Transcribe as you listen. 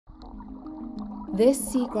This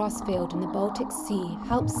seagrass field in the Baltic Sea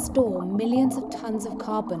helps store millions of tons of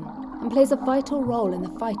carbon and plays a vital role in the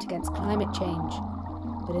fight against climate change.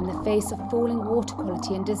 But in the face of falling water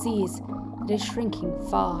quality and disease, it is shrinking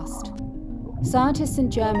fast. Scientists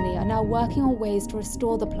in Germany are now working on ways to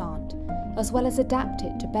restore the plant, as well as adapt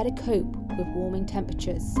it to better cope with warming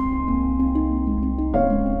temperatures.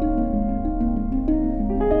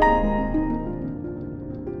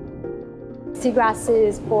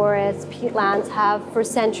 Seagrasses, forests, peatlands have for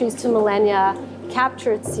centuries to millennia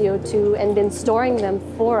captured CO2 and been storing them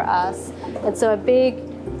for us. And so a big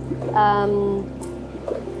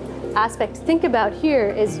aspect to think about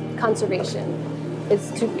here is conservation.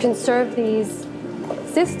 It's to conserve these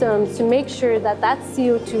systems to make sure that that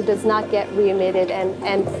CO2 does not get re-emitted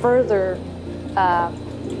and further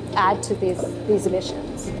add to these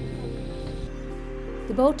emissions.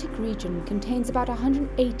 The Baltic region contains about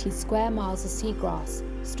 180 square miles of seagrass,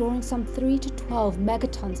 storing some 3 to 12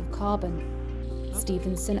 megatons of carbon.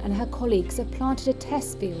 Stevenson and her colleagues have planted a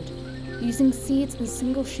test field using seeds and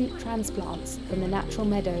single-shoot transplants from the natural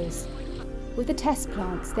meadows. With the test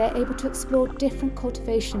plants, they're able to explore different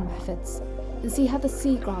cultivation methods and see how the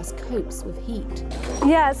seagrass copes with heat.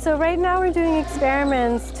 Yeah, so right now we're doing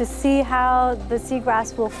experiments to see how the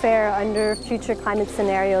seagrass will fare under future climate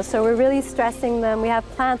scenarios. So we're really stressing them. We have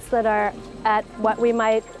plants that are at what we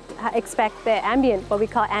might expect the ambient, what we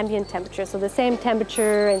call ambient temperature, so the same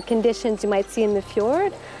temperature and conditions you might see in the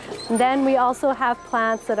fjord. And then we also have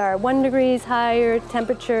plants that are 1 degree higher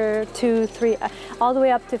temperature, 2, 3, all the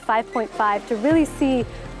way up to 5.5 to really see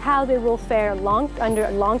how they will fare under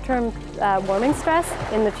long-term warming stress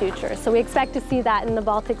in the future. So we expect to see that in the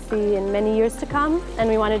Baltic Sea in many years to come, and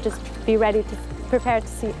we want to just be ready to prepare to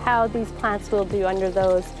see how these plants will do under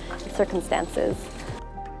those circumstances.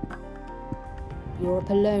 Europe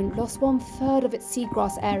alone lost 1/3 of its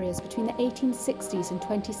seagrass areas between the 1860s and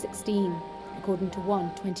 2016, according to one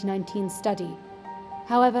 2019 study.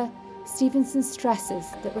 However, Stevenson stresses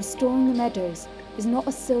that restoring the meadows is not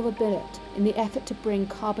a silver bullet in the effort to bring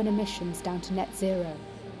carbon emissions down to net zero,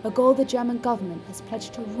 a goal the German government has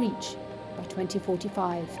pledged to reach by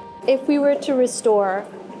 2045. If we were to restore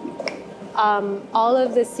all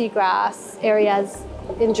of the seagrass areas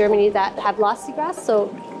in Germany that have lost seagrass, so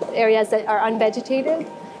areas that are unvegetated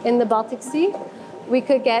in the Baltic Sea, we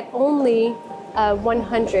could get only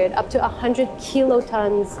 100 up to 100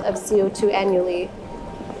 kilotons of CO2 annually,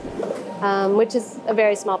 which is a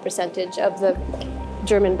very small percentage of the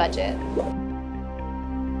German budget.